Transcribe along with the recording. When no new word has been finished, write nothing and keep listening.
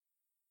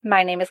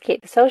My name is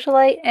Kate the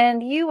Socialite,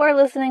 and you are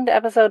listening to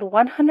episode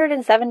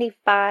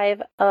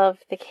 175 of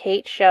The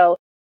Kate Show.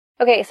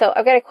 Okay, so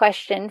I've got a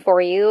question for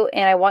you,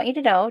 and I want you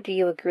to know, do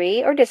you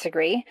agree or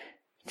disagree?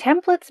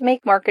 Templates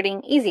make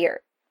marketing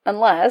easier,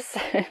 unless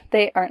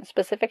they aren't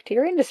specific to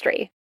your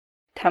industry.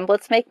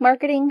 Templates make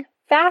marketing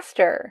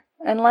faster,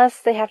 unless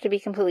they have to be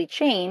completely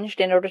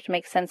changed in order to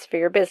make sense for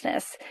your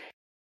business.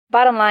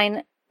 Bottom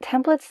line,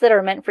 templates that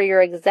are meant for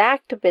your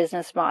exact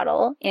business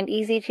model and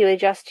easy to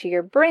adjust to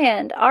your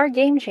brand are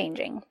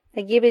game-changing.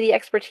 They give you the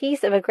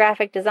expertise of a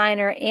graphic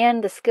designer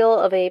and the skill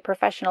of a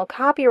professional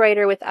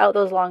copywriter without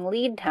those long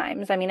lead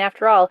times. I mean,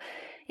 after all,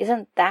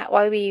 isn't that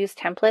why we use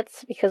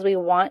templates? Because we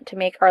want to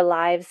make our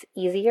lives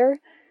easier?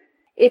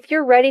 If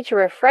you're ready to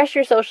refresh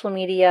your social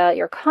media,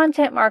 your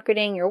content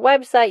marketing, your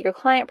website, your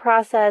client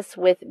process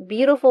with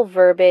beautiful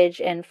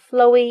verbiage and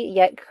flowy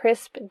yet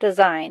crisp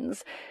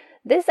designs,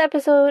 this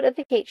episode of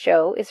The Kate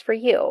Show is for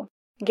you.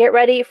 Get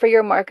ready for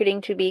your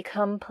marketing to be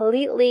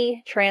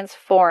completely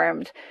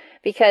transformed.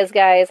 Because,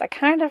 guys, I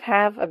kind of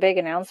have a big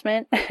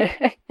announcement.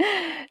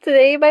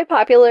 Today, by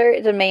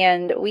popular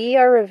demand, we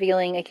are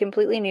revealing a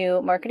completely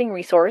new marketing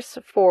resource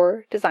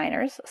for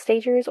designers,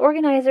 stagers,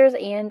 organizers,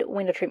 and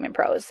window treatment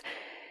pros.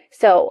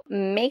 So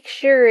make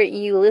sure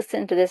you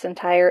listen to this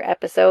entire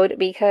episode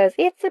because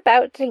it's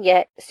about to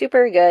get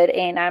super good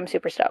and I'm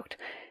super stoked.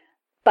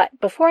 But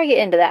before I get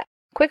into that,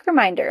 quick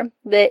reminder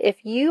that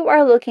if you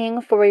are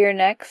looking for your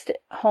next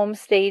home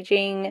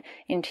staging,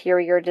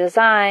 interior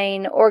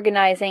design,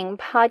 organizing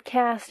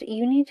podcast,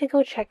 you need to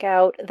go check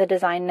out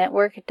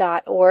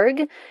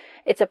thedesignnetwork.org.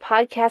 It's a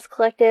podcast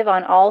collective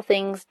on all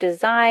things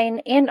design,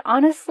 and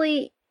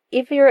honestly,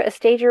 if you're a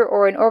stager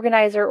or an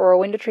organizer or a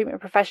window treatment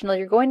professional,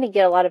 you're going to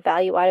get a lot of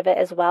value out of it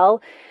as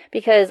well,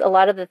 because a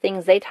lot of the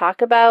things they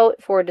talk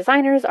about for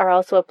designers are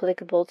also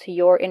applicable to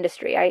your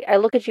industry. I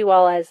look at you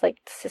all as like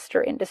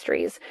sister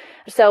industries.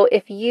 So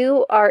if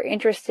you are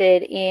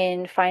interested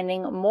in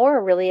finding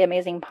more really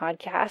amazing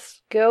podcasts,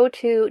 go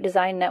to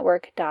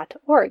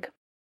designnetwork.org.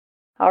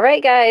 All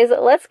right, guys,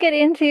 let's get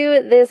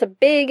into this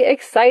big,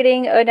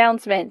 exciting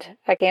announcement.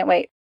 I can't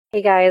wait.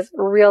 Hey guys,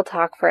 real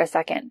talk for a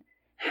second.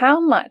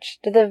 How much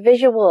do the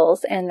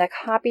visuals and the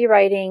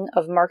copywriting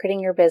of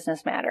marketing your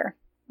business matter?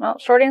 Well,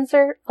 short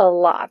answer, a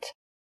lot.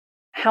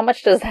 How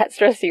much does that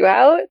stress you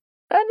out?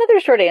 Another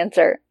short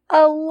answer,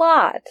 a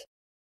lot.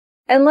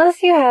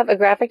 Unless you have a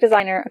graphic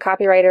designer, a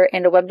copywriter,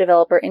 and a web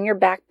developer in your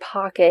back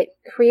pocket,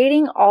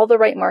 creating all the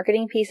right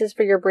marketing pieces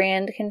for your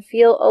brand can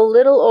feel a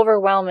little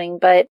overwhelming,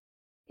 but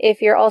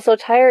if you're also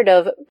tired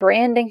of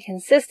brand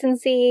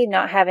inconsistency,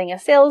 not having a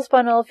sales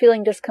funnel,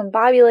 feeling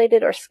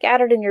discombobulated or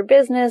scattered in your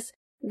business,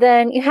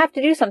 then you have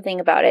to do something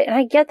about it. And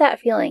I get that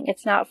feeling.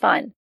 It's not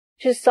fun.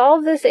 To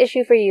solve this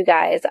issue for you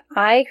guys,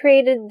 I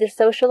created the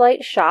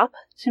Socialite Shop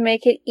to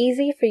make it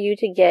easy for you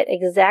to get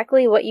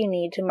exactly what you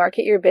need to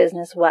market your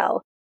business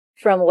well.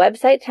 From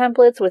website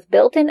templates with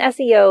built-in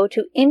SEO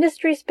to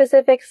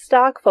industry-specific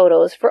stock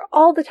photos for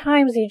all the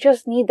times you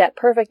just need that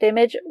perfect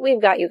image,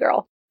 we've got you,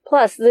 girl.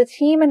 Plus, the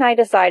team and I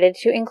decided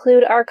to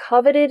include our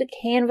coveted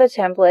Canva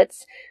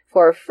templates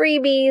for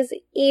freebies,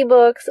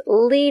 ebooks,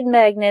 lead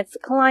magnets,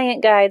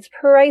 client guides,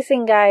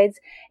 pricing guides,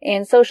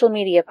 and social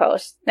media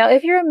posts. Now,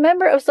 if you're a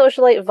member of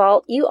Socialite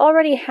Vault, you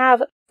already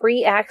have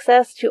free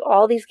access to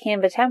all these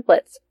Canva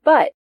templates.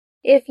 But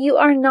if you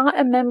are not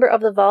a member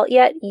of the Vault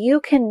yet, you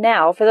can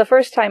now, for the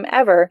first time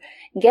ever,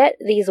 get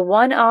these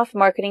one-off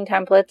marketing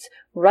templates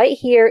right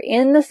here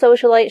in the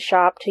Socialite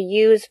Shop to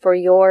use for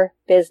your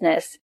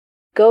business.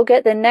 Go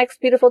get the next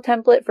beautiful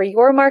template for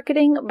your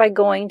marketing by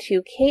going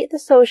to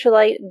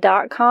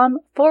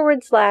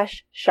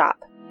katethesocialite.com/shop.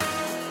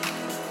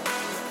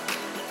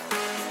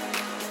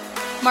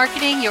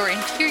 Marketing your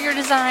interior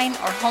design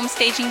or home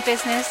staging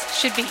business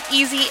should be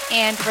easy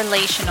and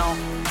relational.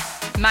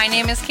 My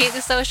name is Kate the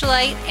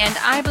Socialite, and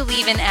I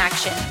believe in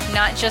action,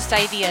 not just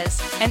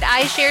ideas. And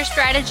I share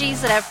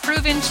strategies that have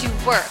proven to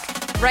work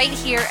right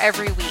here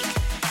every week.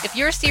 If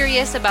you're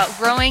serious about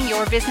growing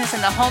your business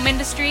in the home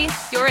industry,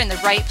 you're in the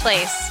right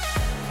place.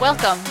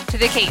 Welcome to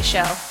The Kate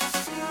Show.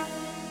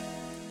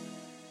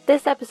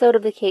 This episode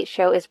of The Kate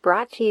Show is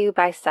brought to you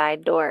by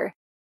Side Door.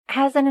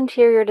 As an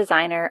interior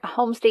designer, a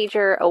home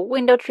stager, a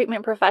window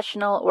treatment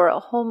professional, or a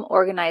home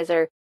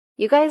organizer,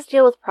 you guys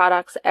deal with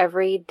products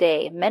every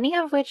day, many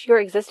of which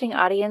your existing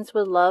audience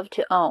would love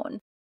to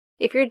own.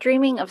 If you're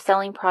dreaming of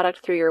selling product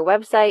through your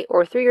website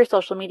or through your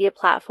social media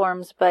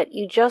platforms, but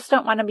you just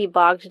don't want to be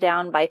bogged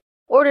down by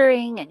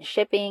ordering and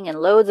shipping and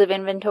loads of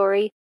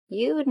inventory,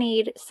 you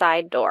need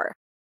Side Door.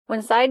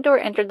 When Side Door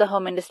entered the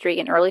home industry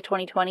in early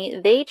 2020,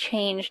 they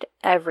changed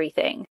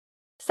everything.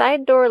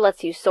 Side Door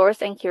lets you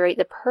source and curate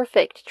the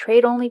perfect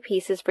trade-only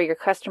pieces for your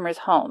customers'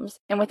 homes,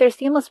 and with their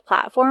seamless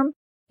platform,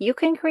 you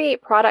can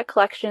create product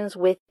collections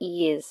with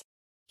ease.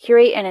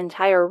 Curate an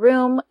entire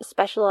room,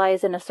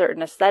 specialize in a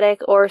certain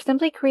aesthetic, or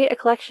simply create a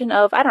collection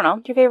of,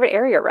 your favorite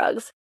area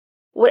rugs.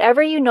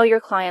 Whatever you know your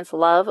clients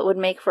love would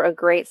make for a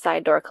great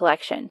Side Door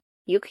collection.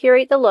 You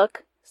curate the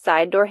look,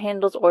 Side Door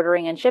handles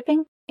ordering and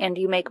shipping, and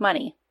you make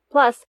money.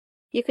 Plus,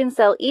 You can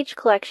sell each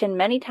collection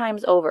many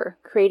times over,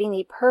 creating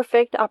the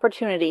perfect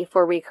opportunity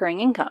for recurring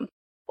income.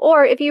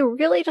 Or if you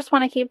really just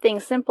want to keep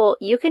things simple,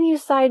 you can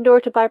use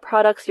SideDoor to buy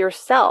products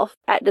yourself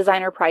at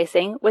designer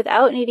pricing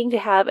without needing to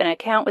have an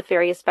account with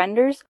various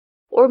vendors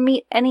or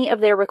meet any of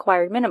their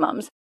required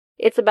minimums.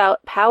 It's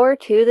about power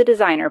to the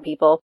designer,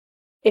 people.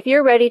 If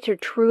you're ready to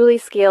truly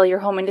scale your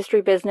home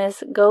industry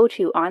business, go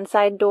to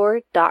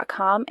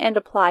onsidedoor.com and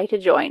apply to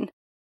join.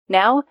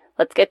 Now,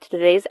 let's get to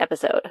today's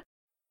episode.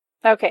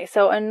 Okay,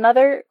 so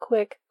another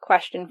quick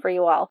question for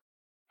you all.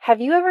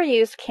 Have you ever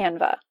used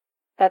Canva?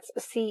 That's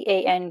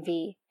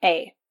Canva.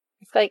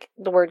 It's like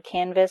the word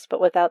canvas, but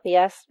without the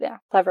S. Yeah,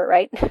 clever,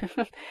 right?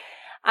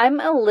 I'm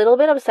a little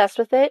bit obsessed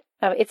with it.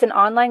 It's an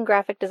online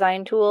graphic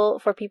design tool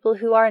for people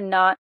who are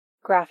not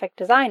graphic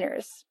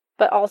designers,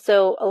 but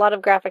also a lot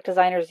of graphic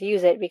designers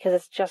use it because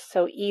it's just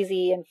so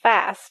easy and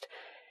fast.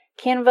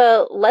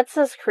 Canva lets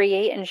us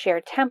create and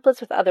share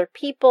templates with other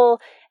people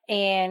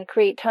and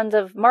create tons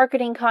of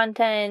marketing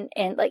content,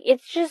 and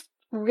it's just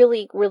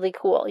really, really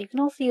cool. You can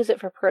also use it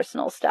for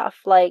personal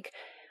stuff, like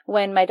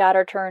when my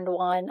daughter turned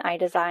 1, I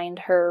designed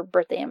her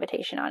birthday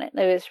invitation on it.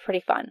 It was pretty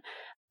fun.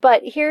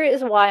 But here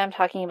is why I'm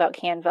talking about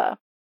Canva.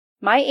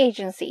 My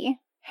agency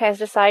has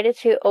decided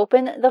to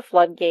open the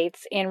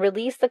floodgates and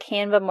release the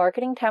Canva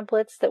marketing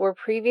templates that were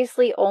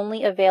previously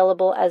only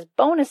available as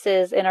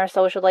bonuses in our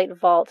Socialite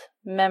Vault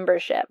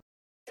membership.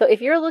 So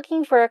if you're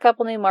looking for a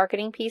couple new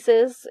marketing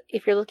pieces,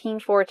 if you're looking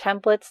for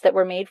templates that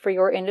were made for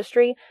your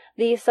industry,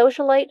 the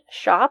Socialite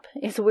shop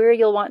is where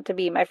you'll want to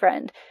be, my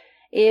friend.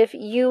 If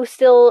you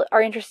still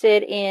are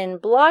interested in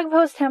blog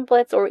post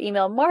templates or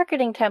email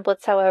marketing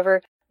templates,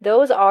 however,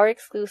 those are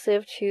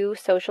exclusive to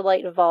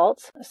Socialite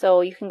Vault.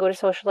 So you can go to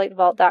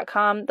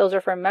socialitevault.com. Those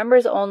are for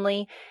members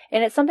only.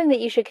 And it's something that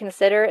you should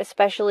consider,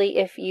 especially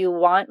if you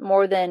want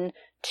more than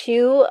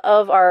 2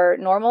 of our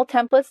normal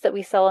templates that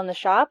we sell in the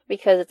shop,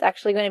 because it's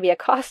actually going to be a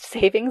cost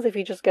savings if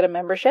you just get a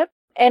membership.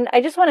 And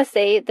I just want to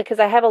say, because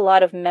I have a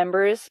lot of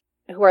members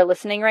who are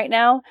listening right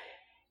now,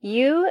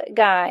 you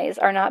guys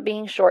are not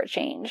being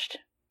shortchanged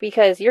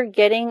because you're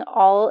getting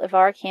all of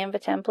our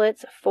Canva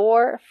templates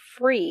for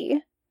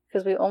free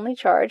because we only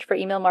charge for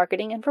email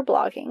marketing and for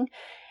blogging.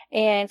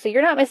 And so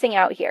you're not missing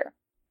out here.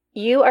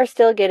 You are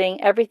still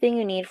getting everything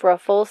you need for a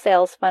full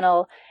sales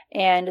funnel,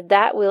 and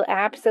that will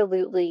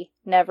absolutely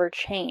never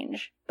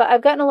change. But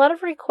I've gotten a lot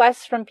of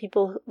requests from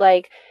people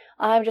like,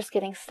 I'm just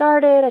getting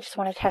started. I just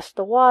want to test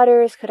the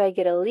waters. Could I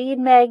get a lead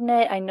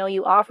magnet? I know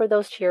you offer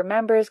those to your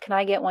members. Can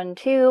I get one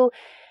too?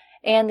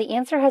 And the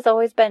answer has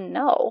always been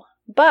no,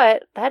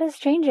 but that is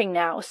changing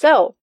now.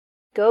 So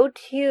go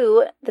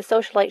to the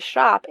Socialite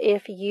shop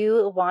if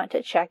you want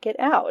to check it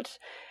out.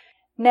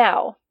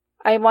 Now,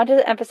 I want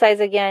to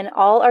emphasize again,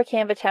 all our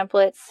Canva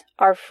templates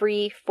are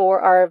free for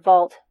our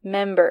Vault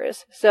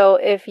members. So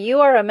if you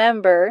are a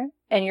member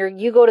and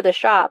you go to the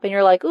shop and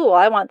you're like, ooh,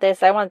 I want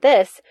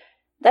this,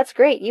 that's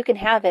great. You can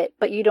have it,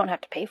 but you don't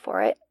have to pay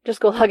for it. Just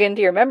go log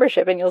into your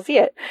membership and you'll see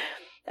it.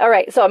 All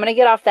right, so I'm going to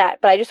get off that,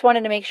 but I just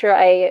wanted to make sure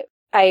I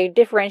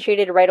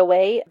differentiated right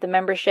away. The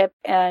membership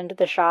and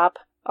the shop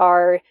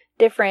are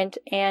different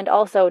and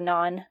also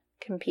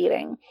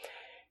non-competing.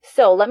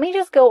 So let me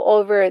just go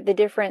over the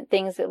different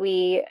things that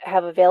we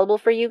have available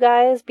for you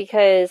guys,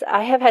 because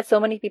I have had so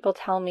many people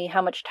tell me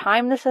how much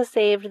time this has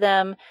saved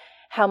them,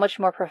 how much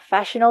more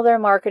professional their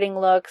marketing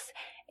looks,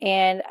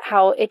 and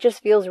how it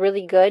just feels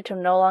really good to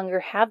no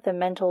longer have the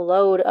mental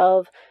load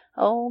of,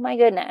 oh my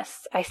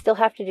goodness, I still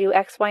have to do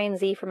X, Y, and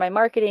Z for my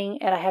marketing,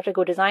 and I have to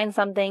go design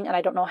something, and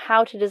I don't know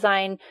how to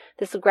design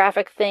this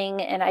graphic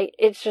thing, and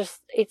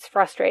it's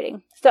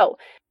frustrating. So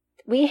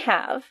we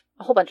have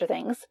a whole bunch of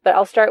things, but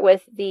I'll start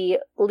with the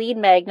lead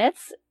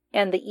magnets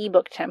and the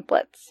ebook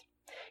templates.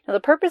 Now, the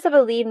purpose of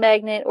a lead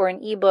magnet or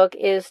an ebook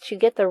is to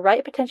get the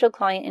right potential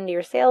client into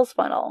your sales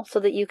funnel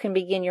so that you can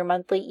begin your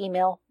monthly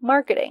email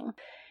marketing.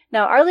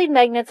 Now, our lead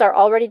magnets are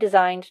already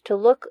designed to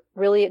look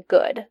really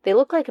good. They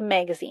look like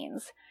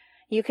magazines.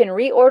 You can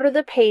reorder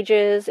the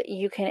pages,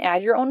 you can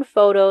add your own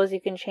photos, you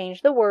can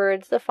change the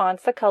words, the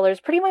fonts, the colors,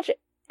 pretty much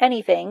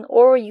anything,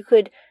 or you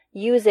could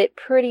use it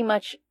pretty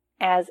much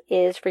as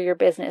is for your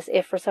business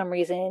if for some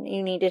reason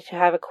you needed to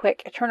have a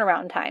quick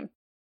turnaround time.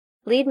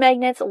 Lead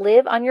magnets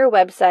live on your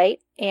website,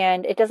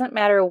 and it doesn't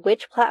matter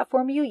which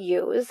platform you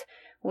use,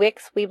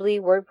 Wix, Weebly,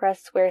 WordPress,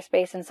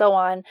 Squarespace, and so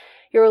on.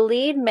 Your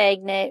lead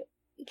magnet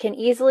can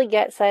easily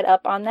get set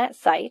up on that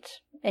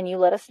site, and you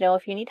let us know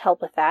if you need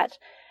help with that.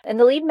 And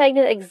the lead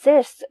magnet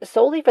exists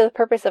solely for the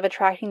purpose of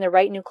attracting the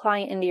right new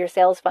client into your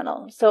sales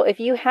funnel. So if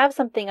you have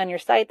something on your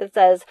site that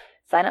says,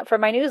 sign up for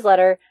my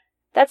newsletter,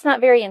 that's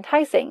not very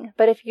enticing.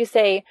 But if you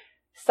say,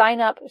 sign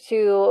up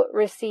to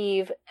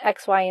receive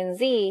X, Y, and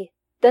Z,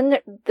 then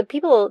the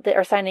people that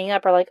are signing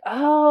up are like,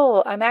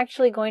 oh, I'm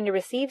actually going to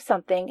receive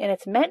something and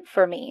it's meant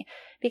for me.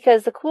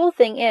 Because the cool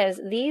thing is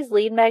these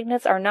lead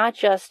magnets are not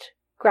just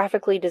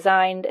graphically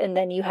designed and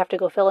then you have to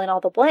go fill in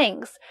all the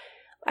blanks.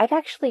 I've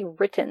actually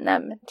written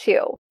them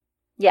too.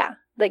 Yeah,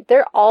 Like,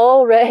 they're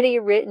already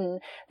written.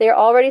 They're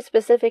already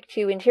specific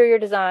to interior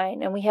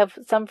design, and we have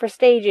some for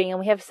staging, and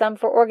we have some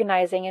for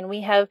organizing, and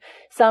we have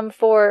some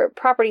for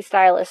property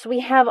stylists. We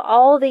have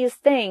all these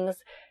things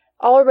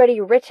already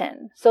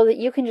written so that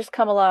you can just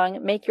come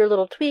along, make your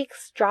little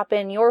tweaks, drop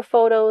in your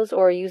photos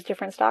or use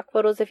different stock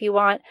photos if you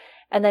want,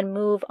 and then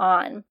move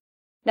on.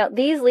 Now,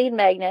 these lead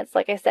magnets,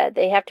 like I said,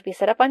 they have to be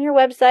set up on your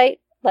website.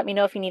 Let me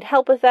know if you need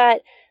help with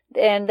that.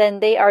 And then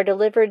they are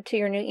delivered to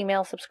your new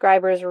email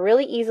subscribers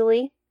really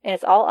easily, and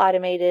it's all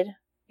automated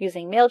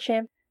using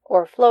MailChimp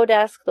or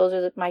Flowdesk. Those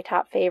are my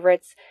top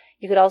favorites.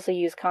 You could also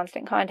use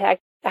Constant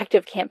Contact,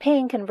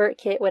 ActiveCampaign,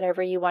 ConvertKit,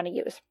 whatever you want to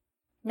use.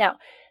 Now,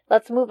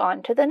 let's move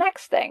on to the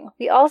next thing.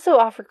 We also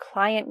offer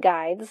client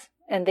guides,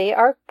 and they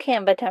are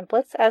Canva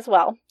templates as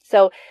well.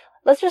 So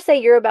let's just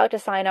say you're about to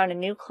sign on a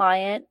new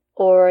client,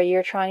 or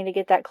you're trying to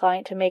get that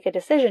client to make a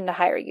decision to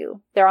hire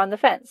you. They're on the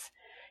fence.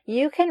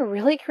 You can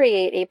really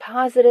create a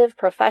positive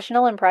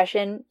professional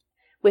impression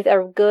with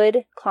a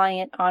good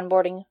client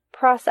onboarding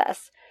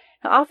process.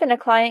 Now, often a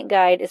client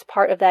guide is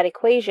part of that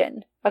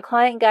equation. A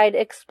client guide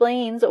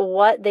explains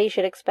what they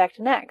should expect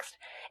next.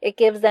 It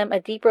gives them a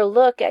deeper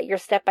look at your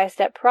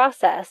step-by-step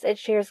process. It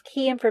shares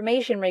key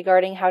information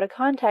regarding how to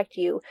contact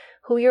you,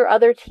 who your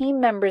other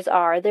team members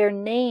are, their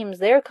names,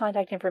 their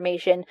contact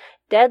information,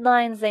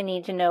 deadlines they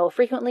need to know,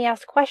 frequently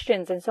asked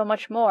questions, and so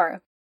much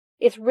more.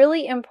 It's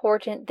really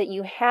important that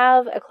you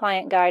have a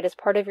client guide as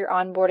part of your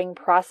onboarding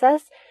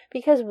process,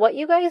 because what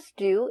you guys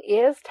do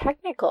is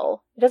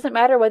technical. It doesn't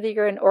matter whether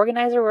you're an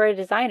organizer or a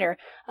designer.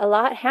 A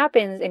lot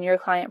happens in your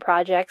client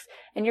projects,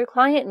 and your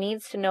client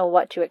needs to know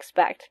what to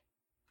expect.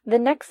 The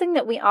next thing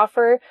that we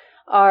offer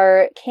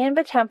are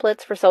Canva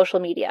templates for social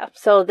media.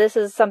 So this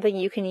is something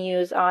you can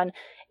use on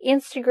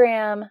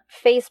Instagram,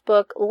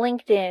 Facebook,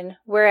 LinkedIn,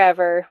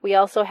 wherever. We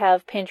also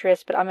have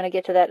Pinterest, but I'm going to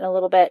get to that in a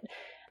little bit.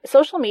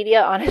 Social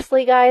media,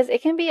 honestly, guys,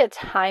 it can be a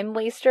time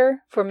waster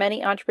for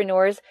many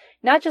entrepreneurs,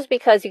 not just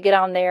because you get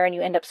on there and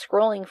you end up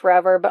scrolling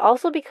forever, but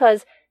also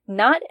because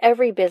not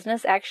every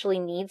business actually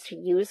needs to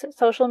use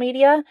social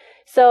media.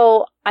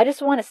 So I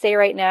just want to say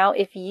right now,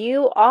 if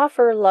you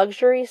offer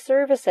luxury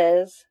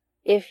services,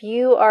 if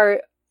you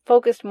are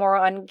focused more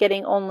on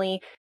getting only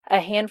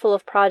a handful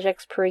of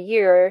projects per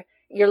year,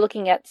 you're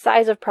looking at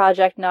size of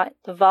project, not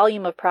the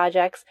volume of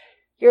projects,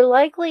 you're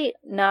likely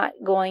not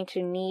going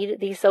to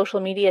need these social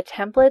media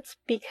templates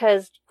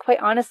because, quite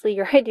honestly,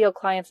 your ideal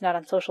client's not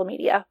on social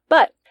media.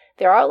 But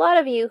there are a lot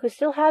of you who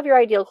still have your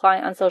ideal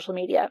client on social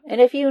media.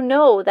 And if you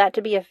know that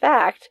to be a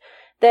fact,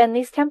 then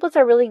these templates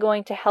are really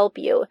going to help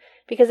you.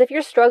 Because if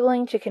you're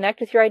struggling to connect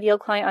with your ideal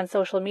client on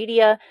social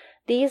media,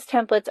 these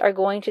templates are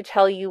going to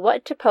tell you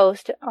what to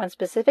post on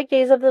specific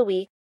days of the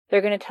week. They're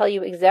going to tell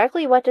you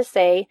exactly what to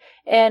say.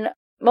 And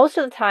most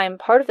of the time,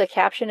 part of the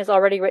caption is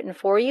already written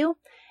for you,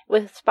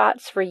 with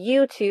spots for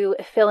you to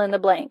fill in the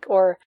blank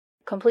or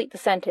complete the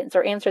sentence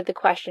or answer the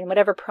question,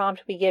 whatever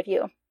prompt we give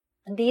you.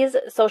 These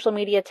social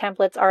media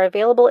templates are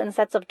available in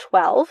sets of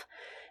 12.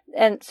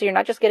 And so you're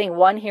not just getting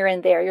one here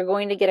and there. You're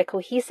going to get a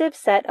cohesive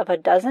set of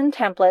 12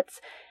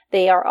 templates.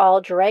 They are all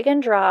drag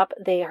and drop.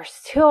 They are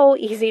so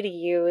easy to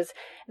use.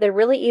 They're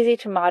really easy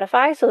to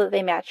modify so that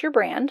they match your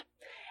brand.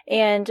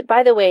 And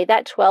by the way,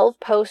 that 12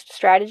 post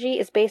strategy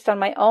is based on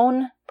my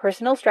own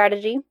personal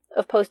strategy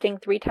of posting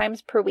 3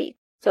 times per week.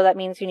 So that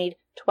means you need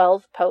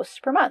 12 posts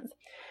per month.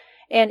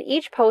 And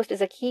each post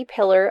is a key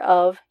pillar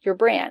of your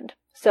brand.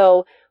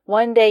 So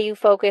one day you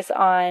focus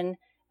on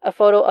a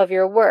photo of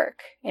your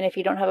work. And if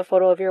you don't have a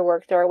photo of your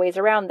work, there are ways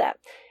around that.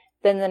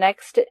 Then the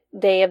next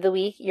day of the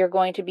week, you're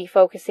going to be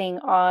focusing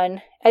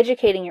on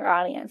educating your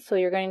audience. So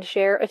you're going to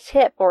share a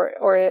tip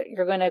or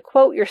you're going to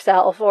quote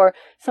yourself or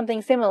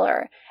something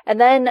similar.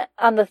 And then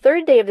on the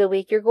third day of the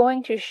week, you're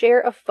going to share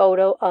a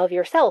photo of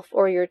yourself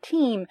or your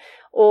team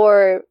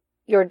or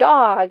your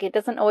dog. It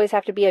doesn't always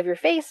have to be of your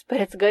face, but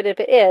it's good if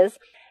it is.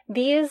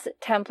 These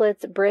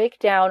templates break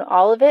down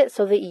all of it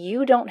so that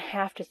you don't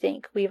have to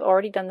think. We've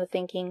already done the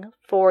thinking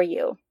for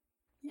you.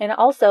 And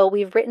also,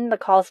 we've written the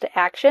calls to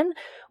action,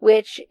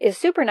 which is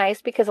super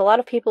nice because a lot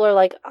of people are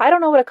like, I don't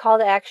know what a call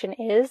to action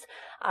is.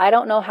 I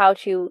don't know how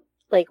to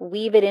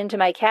weave it into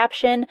my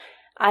caption.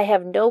 I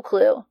have no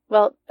clue.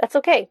 Well, that's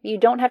okay. You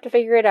don't have to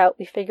figure it out.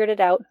 We figured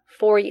it out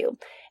for you.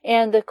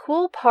 And the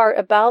cool part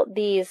about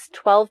these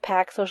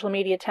 12-pack social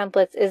media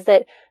templates is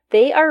that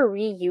they are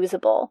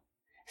reusable.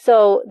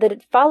 So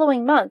the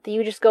following month,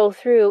 you just go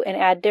through and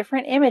add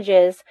different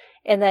images,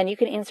 and then you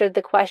can insert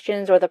the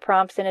questions or the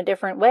prompts in a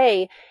different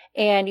way,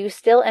 and you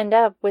still end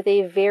up with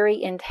a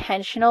very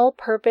intentional,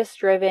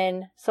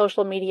 purpose-driven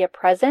social media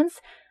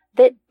presence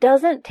that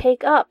doesn't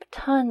take up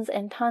tons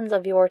and tons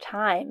of your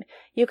time.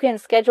 You can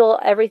schedule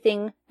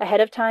everything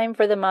ahead of time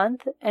for the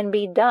month and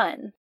be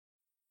done.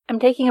 I'm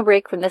taking a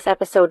break from this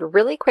episode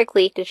really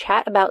quickly to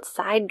chat about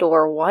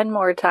Sidedoor one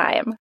more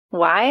time.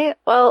 Why?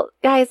 Well,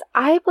 guys,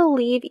 I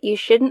believe you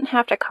shouldn't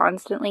have to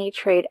constantly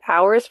trade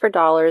hours for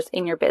dollars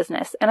in your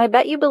business, and I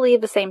bet you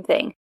believe the same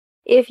thing.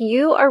 If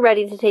you are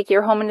ready to take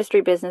your home industry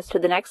business to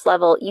the next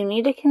level, you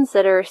need to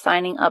consider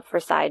signing up for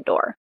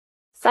Sidedoor.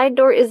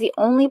 SideDoor is the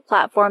only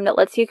platform that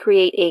lets you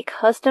create a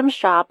custom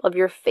shop of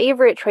your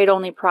favorite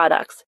trade-only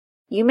products.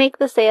 You make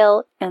the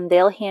sale and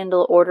they'll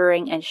handle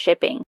ordering and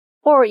shipping.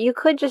 Or you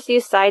could just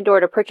use SideDoor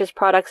to purchase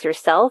products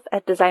yourself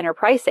at designer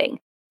pricing,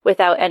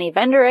 without any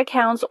vendor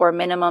accounts or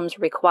minimums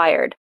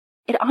required.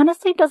 It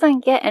honestly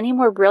doesn't get any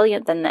more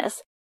brilliant than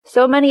this.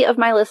 So many of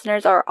my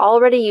listeners are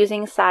already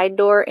using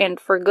SideDoor, and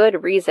for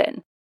good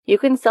reason. You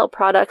can sell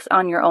products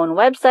on your own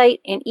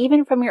website and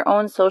even from your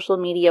own social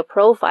media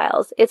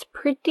profiles. It's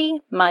pretty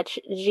much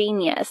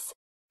genius.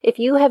 If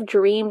you have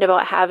dreamed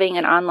about having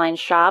an online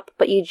shop,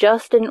 but you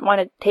just didn't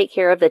want to take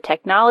care of the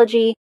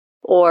technology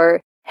or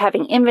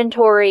having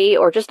inventory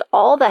or just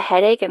all the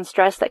headache and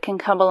stress that can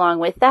come along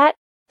with that,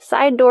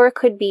 SideDoor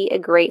could be a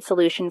great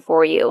solution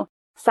for you.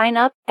 Sign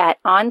up at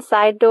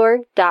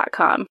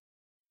onsidedoor.com.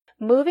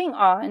 Moving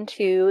on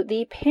to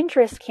the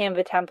Pinterest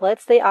Canva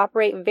templates, they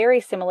operate very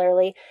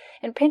similarly,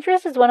 and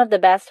Pinterest is one of the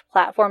best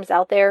platforms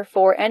out there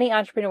for any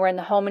entrepreneur in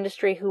the home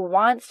industry who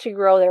wants to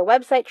grow their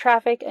website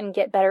traffic and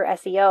get better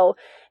SEO,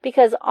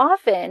 because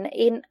often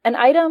an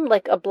item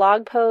like a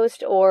blog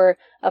post or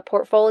a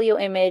portfolio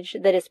image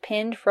that is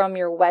pinned from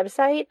your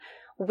website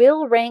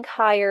will rank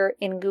higher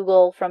in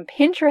Google from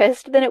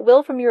Pinterest than it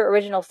will from your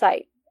original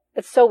site.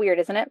 It's so weird,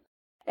 isn't it?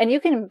 And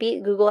you can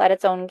beat Google at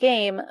its own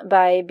game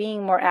by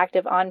being more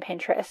active on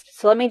Pinterest.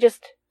 So let me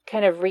just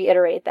kind of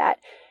reiterate that.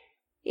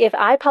 If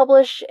I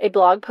publish a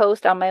blog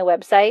post on my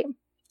website,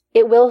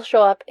 it will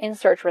show up in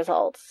search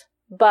results,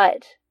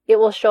 but it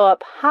will show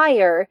up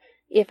higher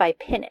if I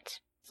pin it.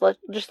 So let's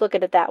just look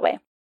at it that way.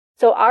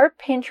 So our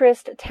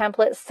Pinterest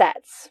template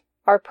sets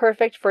are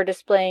perfect for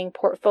displaying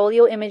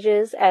portfolio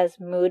images as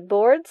mood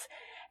boards,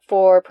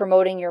 for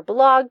promoting your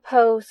blog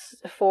posts,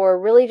 for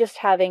really just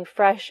having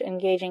fresh,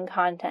 engaging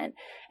content.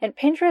 And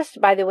Pinterest,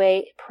 by the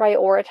way,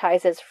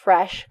 prioritizes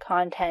fresh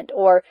content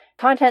or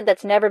content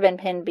that's never been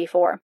pinned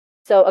before.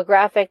 So a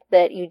graphic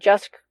that you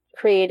just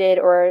created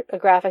or a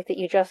graphic that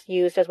you just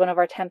used as one of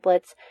our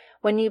templates,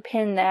 when you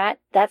pin that,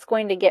 that's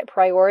going to get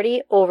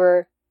priority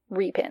over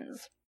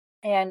repins.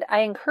 And I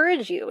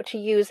encourage you to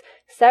use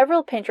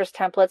several Pinterest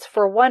templates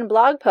for one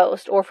blog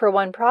post or for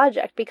one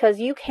project, because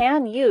you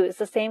can use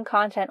the same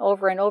content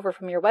over and over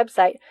from your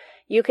website.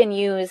 You can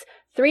use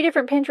 3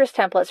 different Pinterest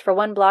templates for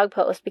one blog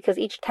post because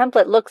each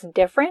template looks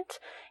different,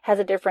 has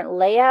a different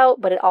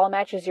layout, but it all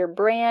matches your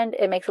brand.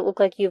 It makes it look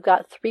like you've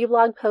got 3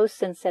 blog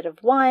posts instead of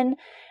 1.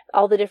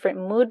 All the different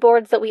mood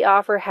boards that we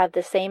offer have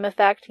the same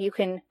effect. You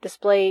can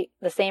display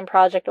the same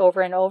project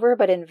over and over,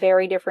 but in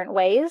very different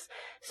ways,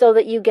 so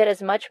that you get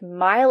as much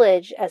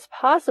mileage as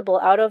possible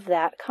out of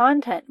that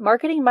content.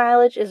 Marketing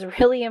mileage is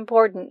really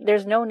important.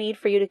 There's no need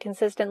for you to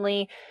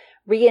consistently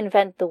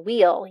reinvent the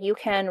wheel. You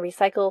can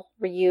recycle,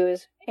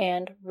 reuse,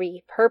 and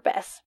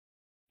repurpose.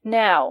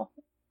 Now,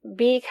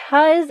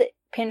 because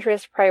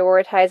Pinterest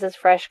prioritizes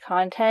fresh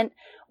content,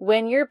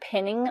 when you're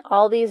pinning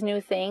all these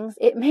new things,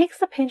 it makes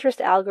the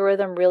Pinterest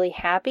algorithm really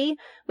happy,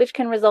 which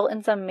can result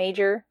in some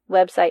major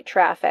website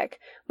traffic,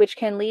 which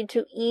can lead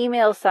to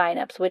email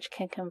signups, which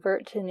can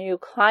convert to new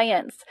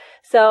clients.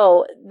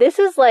 So this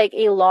is like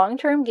a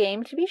long-term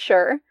game to be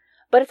sure,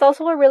 but it's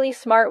also a really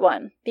smart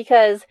one,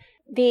 because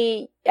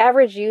the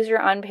average user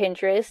on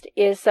Pinterest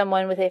is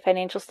someone with a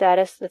financial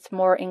status that's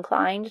more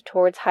inclined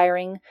towards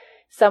hiring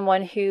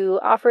someone who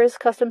offers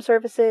custom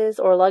services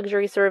or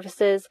luxury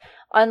services,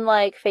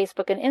 unlike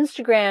Facebook and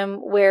Instagram,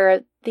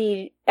 where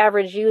the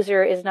average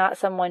user is not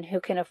someone who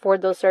can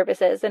afford those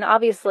services. And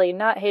obviously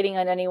not hating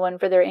on anyone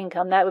for their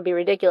income, that would be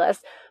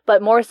ridiculous,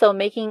 but more so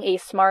making a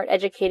smart,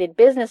 educated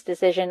business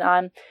decision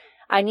on,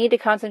 I need to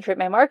concentrate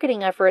my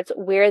marketing efforts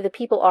where the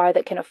people are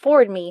that can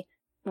afford me,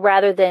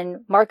 rather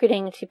than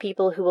marketing to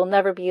people who will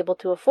never be able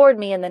to afford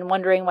me and then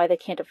wondering why they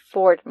can't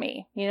afford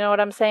me. You know what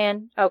I'm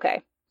saying?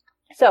 Okay.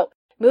 So,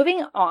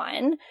 moving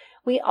on,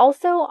 we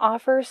also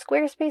offer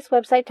Squarespace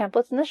website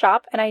templates in the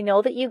shop, and I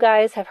know that you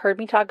guys have heard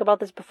me talk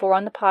about this before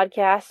on the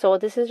podcast, so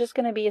this is just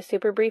going to be a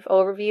super brief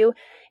overview.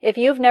 If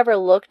you've never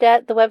looked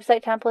at the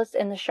website templates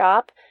in the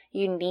shop,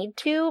 you need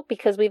to,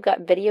 because we've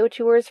got video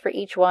tours for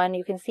each one.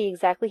 You can see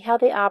exactly how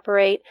they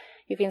operate.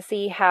 You can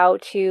see how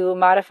to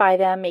modify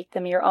them, make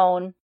them your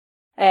own.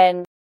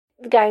 And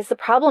guys, the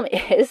problem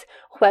is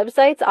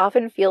websites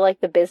often feel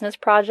like the business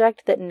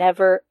project that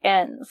never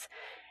ends.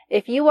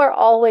 If you are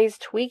always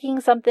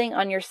tweaking something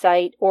on your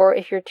site, or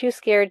if you're too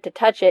scared to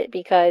touch it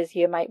because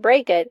you might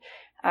break it,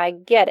 I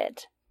get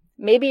it.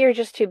 Maybe you're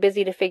just too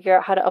busy to figure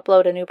out how to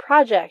upload a new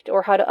project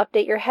or how to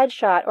update your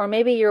headshot, or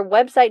maybe your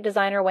website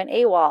designer went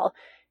AWOL.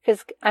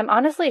 Because I'm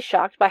honestly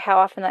shocked by how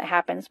often that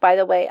happens. By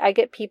the way, I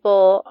get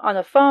people on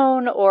the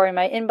phone or in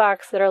my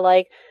inbox that are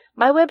like,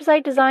 my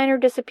website designer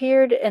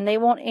disappeared and they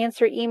won't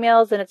answer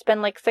emails and it's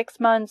been like 6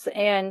 months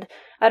and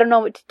I don't know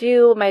what to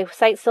do. My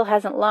site still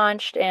hasn't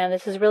launched and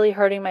this is really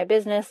hurting my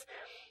business.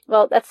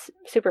 Well, that's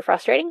super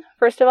frustrating,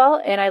 first of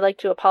all, and I'd like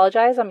to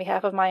apologize on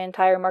behalf of my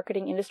entire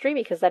marketing industry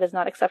because that is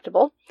not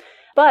acceptable.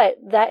 But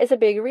that is a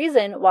big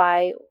reason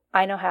why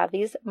I now have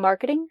these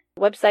marketing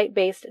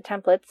website-based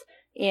templates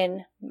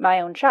in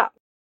my own shop.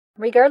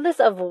 Regardless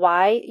of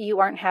why you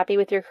aren't happy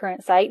with your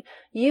current site,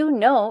 you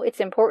know it's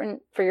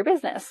important for your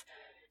business.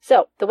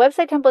 So the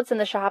website templates in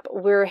the shop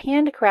were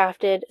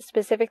handcrafted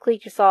specifically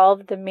to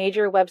solve the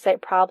major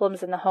website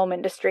problems in the home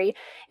industry.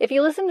 If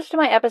you listened to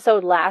my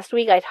episode last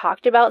week, I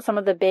talked about some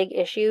of the big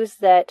issues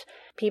that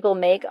people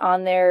make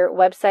on their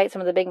website,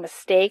 some of the big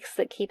mistakes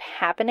that keep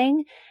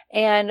happening.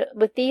 And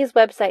with these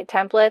website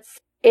templates,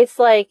 it's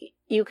like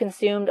you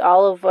consumed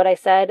all of what I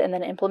said and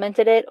then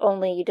implemented it,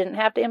 only you didn't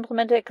have to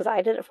implement it because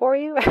I did it for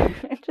you.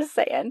 Just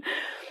saying.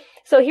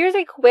 So here's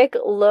a quick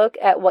look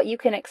at what you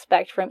can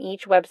expect from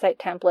each website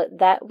template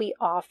that we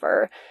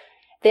offer.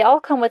 They all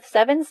come with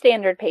 7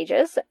 standard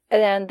pages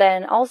and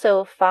then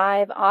also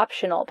 5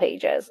 optional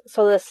pages.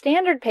 So the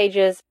standard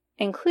pages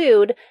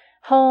include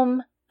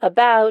home,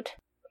 about,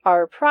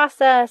 our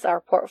process, our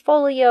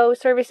portfolio,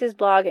 services,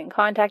 blog, and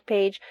contact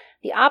page.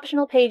 The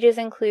optional pages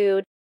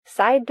include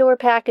side door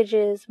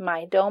packages,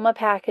 MyDoma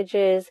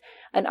packages,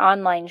 an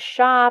online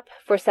shop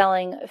for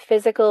selling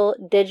physical,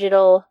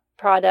 digital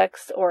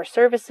products or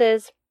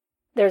services.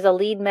 There's a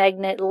lead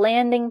magnet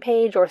landing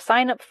page or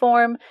sign-up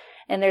form,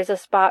 and there's a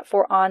spot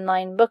for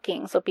online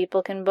booking, so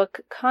people can book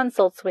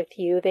consults with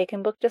you, they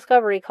can book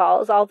discovery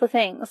calls, all the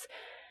things.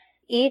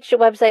 Each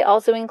website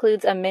also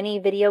includes a mini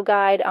video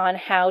guide on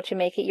how to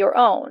make it your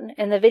own,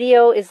 and the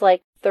video is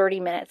like 30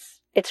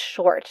 minutes. It's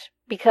short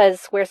because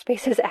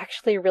Squarespace is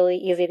actually really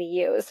easy to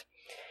use.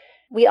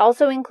 We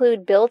also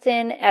include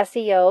built-in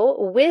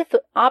SEO with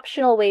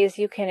optional ways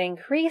you can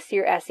increase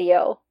your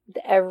SEO with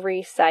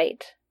every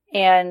site.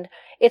 And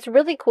it's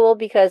really cool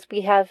because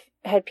we have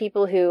had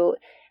people who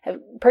have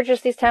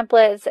purchased these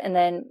templates and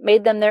then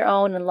made them their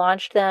own and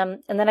launched them.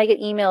 And then I get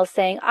emails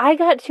saying, I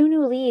got 2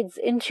 new leads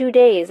in 2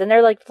 days. And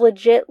they're like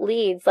legit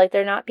leads. Like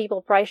they're not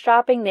people price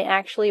shopping. They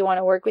actually want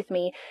to work with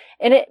me.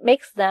 And it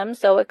makes them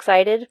so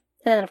excited.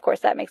 And then of course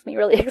that makes me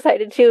really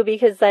excited too,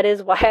 because that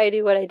is why I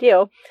do what I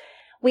do.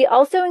 We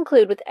also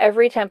include with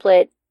every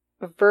template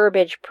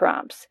verbiage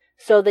prompts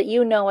so that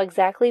you know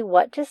exactly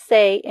what to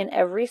say in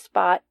every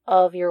spot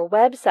of your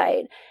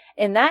website.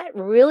 And that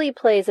really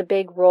plays a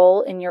big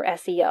role in your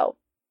SEO.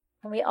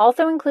 We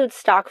also include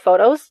stock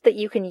photos that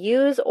you can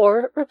use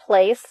or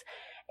replace,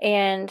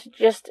 and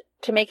just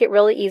to make it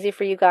really easy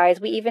for you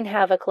guys, we even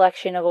have a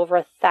collection of over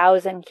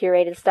 1,000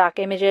 curated stock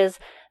images.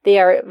 They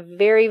are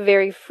very,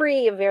 very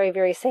free, very,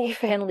 very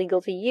safe and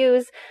legal to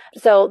use.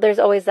 So there's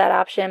always that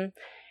option.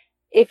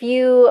 If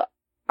you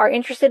are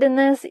interested in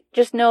this,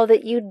 just know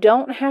that you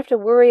don't have to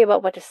worry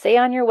about what to say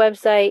on your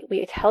website.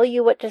 We tell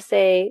you what to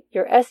say.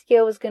 Your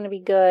SEO is going to be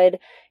good.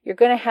 You're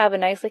going to have a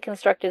nicely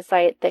constructed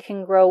site that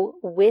can grow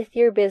with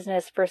your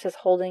business versus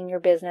holding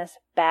your business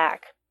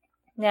back.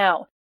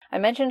 Now, I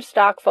mentioned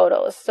stock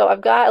photos, so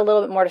I've got a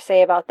little bit more to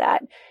say about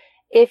that.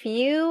 If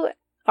you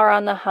are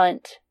on the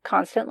hunt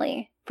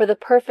constantly for the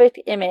perfect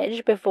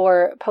image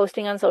before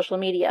posting on social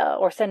media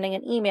or sending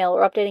an email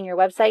or updating your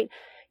website,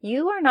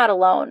 you are not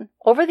alone.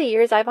 Over the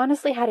years, I've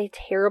honestly had a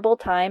terrible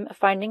time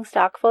finding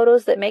stock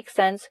photos that make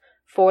sense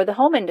for the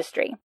home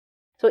industry.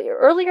 So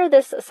earlier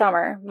this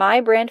summer,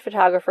 my brand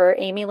photographer,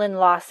 Amy Lynn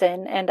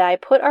Lawson, and I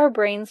put our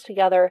brains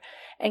together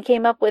and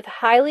came up with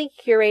highly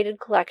curated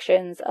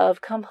collections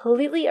of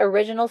completely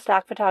original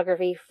stock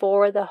photography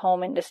for the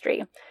home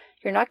industry.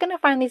 You're not going to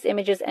find these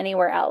images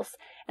anywhere else.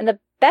 And the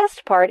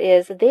best part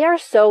is they are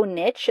so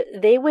niche,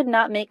 they would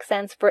not make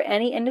sense for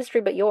any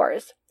industry but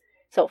yours.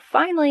 So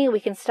finally, we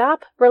can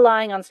stop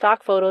relying on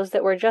stock photos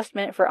that were just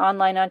meant for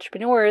online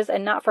entrepreneurs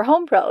and not for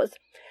home pros.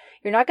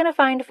 You're not going to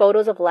find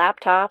photos of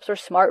laptops or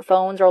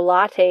smartphones or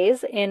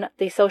lattes in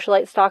the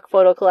Socialite stock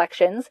photo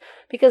collections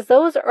because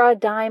those are a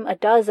dime a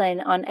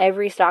dozen on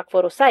every stock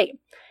photo site.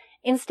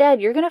 Instead,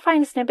 you're going to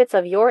find snippets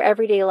of your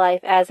everyday life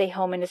as a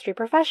home industry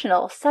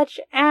professional, such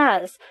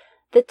as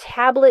the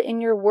tablet in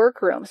your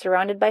workroom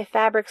surrounded by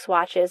fabric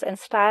swatches and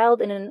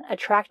styled in an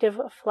attractive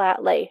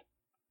flat lay.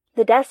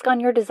 The desk on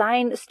your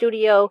design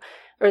studio,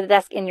 or the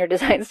desk in your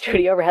design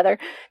studio rather,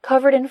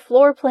 covered in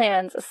floor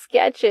plans,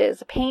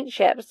 sketches, paint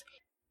chips.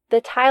 The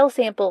tile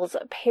samples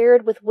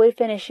paired with wood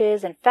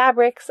finishes and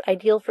fabrics,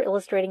 ideal for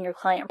illustrating your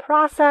client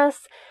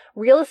process.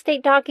 Real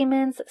estate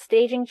documents,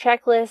 staging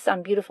checklists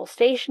on beautiful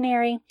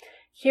stationery.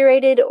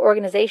 Curated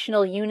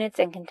organizational units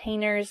and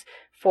containers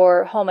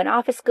for home and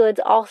office goods,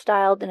 all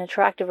styled in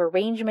attractive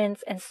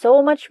arrangements, and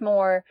so much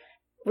more,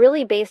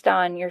 really based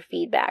on your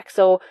feedback.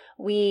 So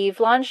we've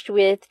launched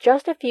with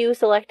just a few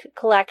select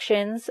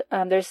collections.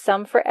 There's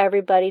some for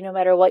everybody, no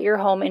matter what your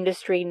home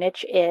industry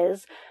niche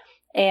is.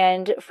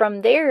 And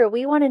from there,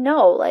 we want to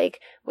know, like,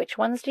 which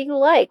ones do you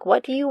like?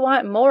 What do you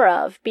want more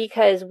of?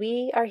 Because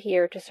we are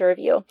here to serve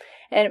you.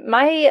 And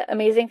my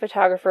amazing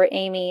photographer,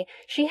 Amy,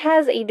 she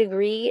has a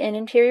degree in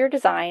interior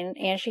design,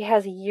 and she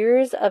has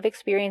years of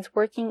experience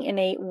working in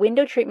a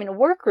window treatment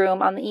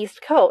workroom on the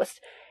East Coast.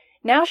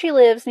 Now she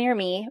lives near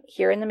me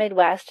here in the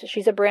Midwest.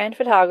 She's a brand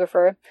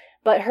photographer,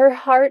 but her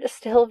heart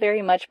still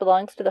very much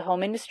belongs to the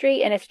home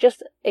industry, and it's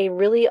just a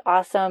really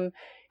awesome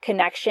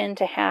connection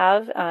to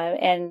have.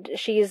 And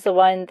she's the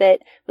one that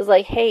was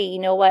like, hey, you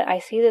know what? I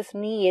see this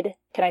need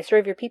can I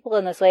serve your people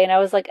in this way? And I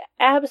was like,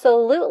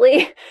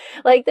 absolutely.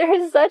 Like, there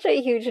is such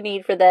a huge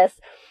need for this.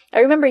 I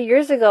remember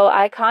years ago,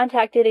 I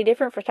contacted a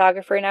different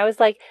photographer and I was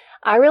like,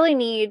 I really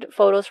need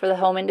photos for the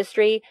home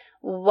industry.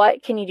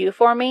 What can you do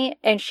for me?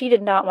 And she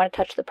did not want to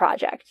touch the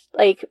project.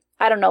 Like,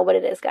 I don't know what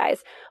it is,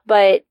 guys,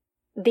 but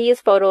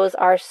these photos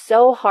are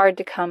so hard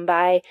to come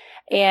by,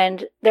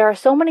 and there are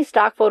so many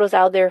stock photos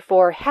out there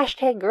for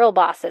hashtag girl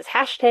bosses,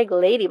 hashtag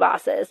lady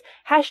bosses,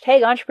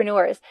 hashtag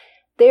entrepreneurs.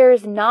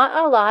 There's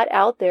not a lot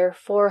out there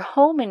for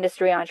home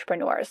industry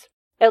entrepreneurs,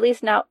 at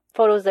least not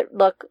photos that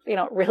look,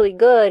 really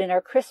good and are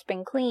crisp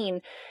and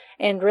clean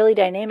and really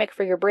dynamic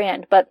for your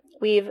brand. But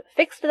we've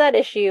fixed that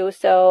issue,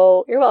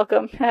 so you're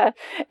welcome.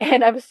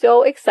 And I'm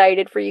so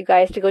excited for you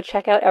guys to go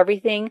check out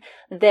everything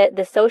that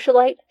the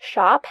Socialite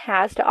shop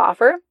has to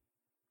offer.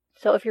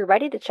 So if you're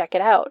ready to check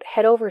it out,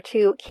 head over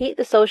to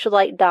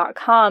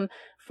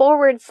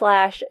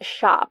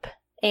katethesocialite.com/shop.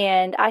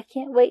 And I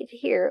can't wait to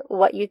hear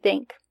what you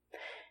think.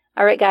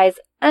 All right, guys,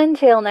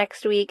 until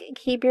next week,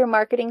 keep your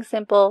marketing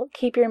simple,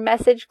 keep your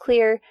message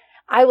clear.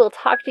 I will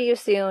talk to you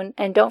soon.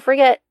 And don't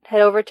forget,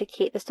 head over to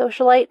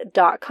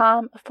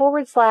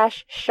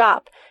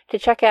katethesocialite.com/shop to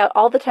check out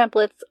all the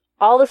templates,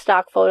 all the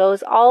stock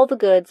photos, all the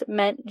goods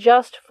meant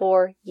just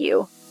for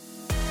you.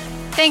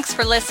 Thanks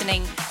for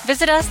listening.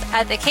 Visit us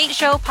at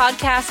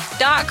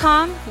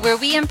thekateshowpodcast.com, where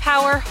we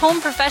empower home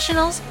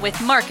professionals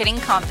with marketing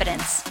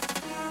confidence.